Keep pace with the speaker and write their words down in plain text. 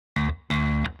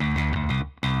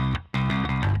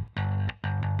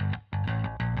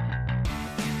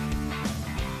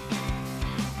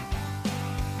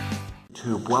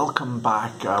YouTube. Welcome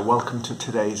back. Welcome to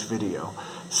today's video.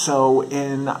 So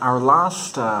in our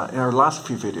last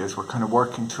few videos, we're kind of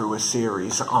working through a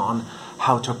series on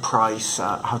how to price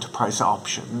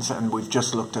options, and we've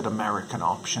just looked at American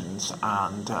options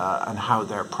and how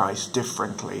they're priced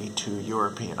differently to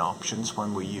European options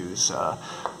when we use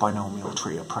binomial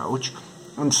tree approach.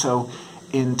 And so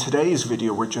in today's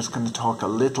video, we're just going to talk a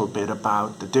little bit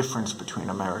about the difference between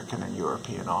American and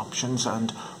European options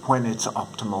and when it's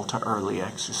optimal to early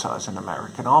exercise an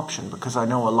American option, because I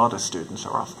know a lot of students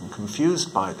are often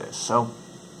confused by this. So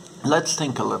let's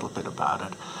think a little bit about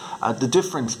it. The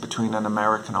difference between an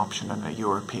American option and a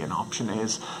European option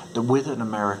is that with an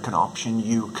American option,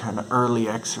 you can early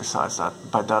exercise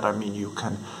that. By that I mean you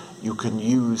can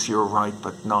use your right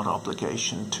but not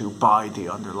obligation to buy the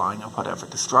underlying at whatever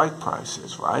the strike price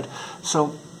is, right?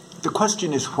 So the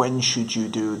question is, when should you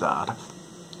do that?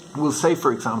 We'll say,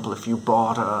 for example, if you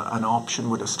bought an option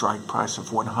with a strike price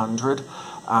of 100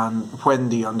 and when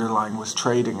the underlying was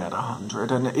trading at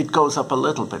 100, and it goes up a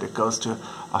little bit, it goes to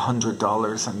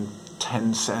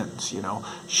 $100.10, you know,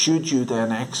 should you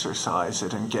then exercise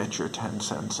it and get your 10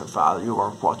 cents of value,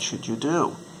 or what should you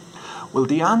do? Well,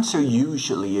 the answer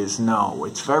usually is no.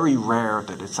 It's very rare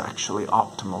that it's actually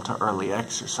optimal to early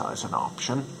exercise an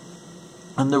option.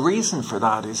 And the reason for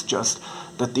that is just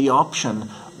that the option,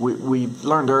 we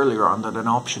learned earlier on that an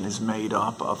option is made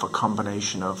up of a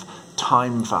combination of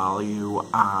time value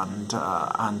and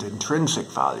intrinsic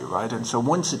value, right? And so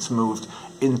once it's moved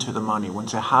into the money,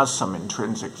 once it has some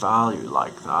intrinsic value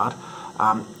like that,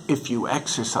 if you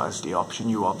exercise the option,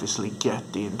 you obviously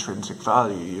get the intrinsic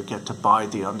value. You get to buy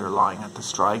the underlying at the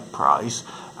strike price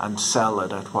and sell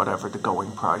it at whatever the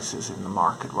going price is in the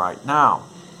market right now.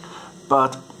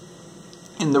 But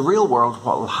in the real world,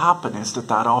 what will happen is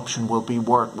that option will be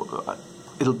worth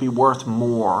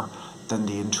more than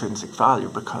the intrinsic value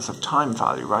because of time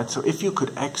value, right? So if you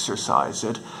could exercise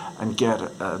it and get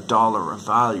 $1 of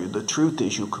value, the truth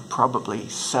is you could probably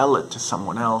sell it to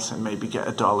someone else and maybe get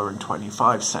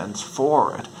 $1.25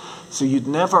 for it. So you'd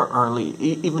never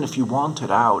even if you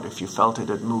wanted out, if you felt it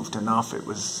had moved enough, it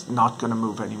was not going to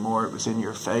move anymore, it was in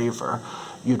your favor,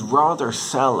 you'd rather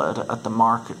sell it at the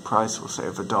market price, we'll say,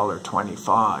 of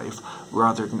 $1.25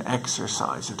 rather than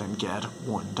exercise it and get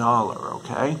 $1,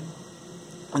 okay?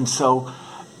 And so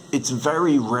it's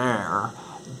very rare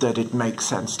that it makes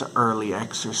sense to early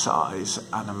exercise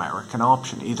an American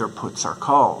option, either puts or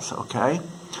calls, okay?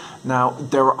 Now,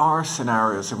 there are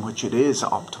scenarios in which it is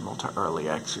optimal to early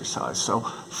exercise. So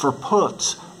for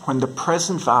puts, when the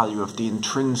present value of the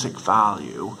intrinsic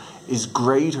value is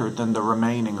greater than the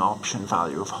remaining option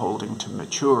value of holding to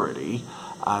maturity,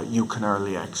 you can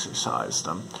early exercise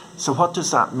them. So what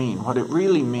does that mean? What it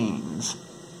really means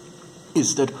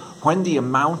is that when the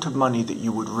amount of money that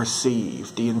you would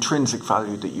receive, the intrinsic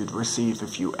value that you'd receive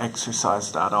if you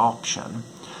exercise that option,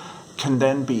 can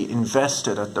then be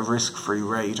invested at the risk-free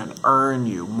rate and earn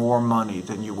you more money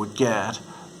than you would get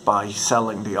by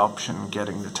selling the option and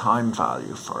getting the time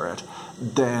value for it,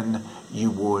 then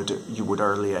you would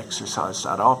early exercise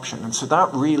that option. And so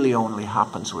that really only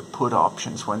happens with put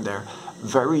options when they're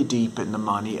very deep in the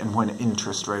money and when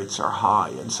interest rates are high.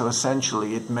 And so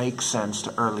essentially it makes sense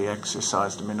to early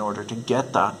exercise them in order to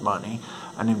get that money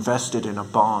and invest it in a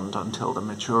bond until the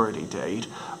maturity date,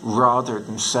 rather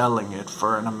than selling it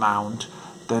for an amount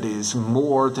that is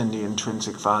more than the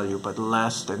intrinsic value but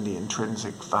less than the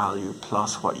intrinsic value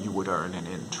plus what you would earn in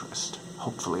interest.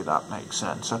 Hopefully that makes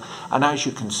sense. So, and as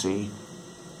you can see,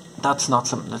 that's not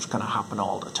something that's going to happen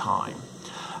all the time.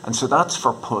 And so that's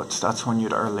for puts. That's when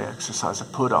you'd early exercise a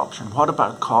put option. What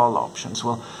about call options?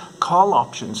 Well, call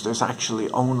options, there's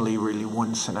actually only really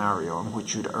one scenario in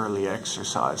which you'd early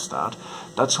exercise that.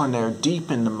 That's when they're deep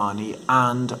in the money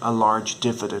and a large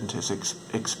dividend is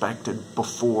expected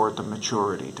before the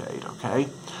maturity date, okay?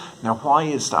 Now, why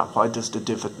is that? Why does the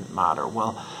dividend matter?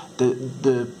 Well,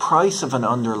 the price of an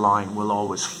underlying will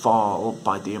always fall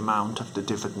by the amount of the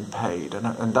dividend paid,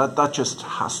 and that just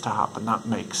has to happen. That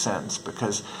makes sense,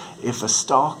 because if a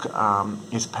stock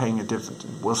is paying a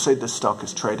dividend, we'll say the stock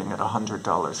is trading at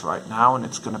 $100 right now and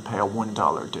it's going to pay a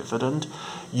 $1 dividend,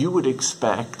 you would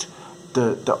expect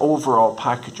the overall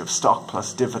package of stock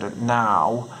plus dividend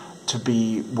now to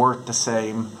be worth the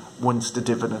same once the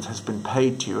dividend has been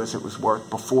paid to you as it was worth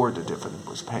before the dividend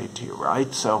was paid to you,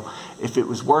 right? So if it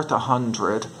was worth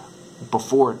 100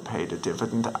 before it paid a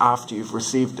dividend, after you've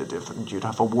received the dividend, you'd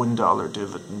have a $1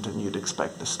 dividend and you'd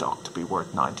expect the stock to be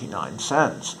worth 99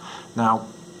 cents. Now,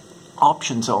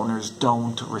 options owners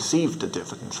don't receive the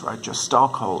dividends, right? Just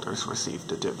stockholders receive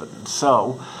the dividends.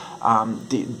 So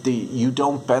you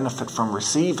don't benefit from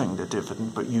receiving the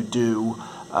dividend, but you do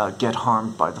get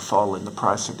harmed by the fall in the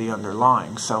price of the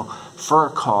underlying. So for a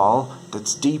call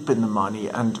that's deep in the money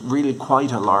and really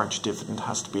quite a large dividend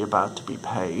has to be about to be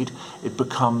paid, it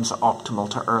becomes optimal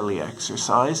to early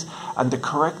exercise. And the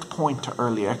correct point to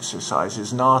early exercise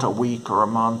is not a week or a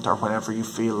month or whenever you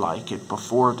feel like it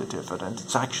before the dividend.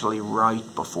 It's actually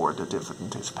right before the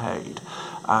dividend is paid.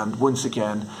 And once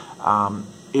again,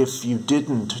 if you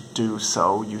didn't do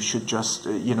so, you should just,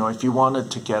 if you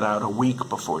wanted to get out a week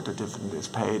before the dividend is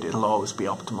paid, it'll always be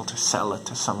optimal to sell it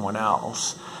to someone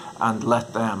else and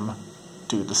let them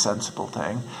do the sensible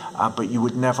thing. But you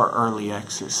would never early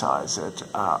exercise it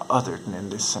other than in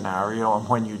this scenario. And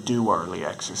when you do early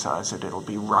exercise it, it'll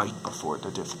be right before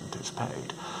the dividend is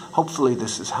paid. Hopefully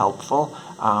this is helpful.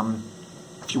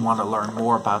 If you want to learn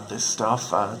more about this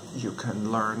stuff, you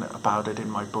can learn about it in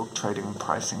my book, Trading and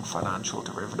Pricing Financial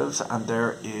Derivatives, and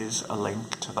there is a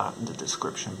link to that in the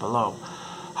description below.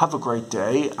 Have a great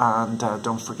day, and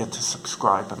don't forget to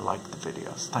subscribe and like the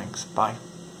videos. Thanks. Bye.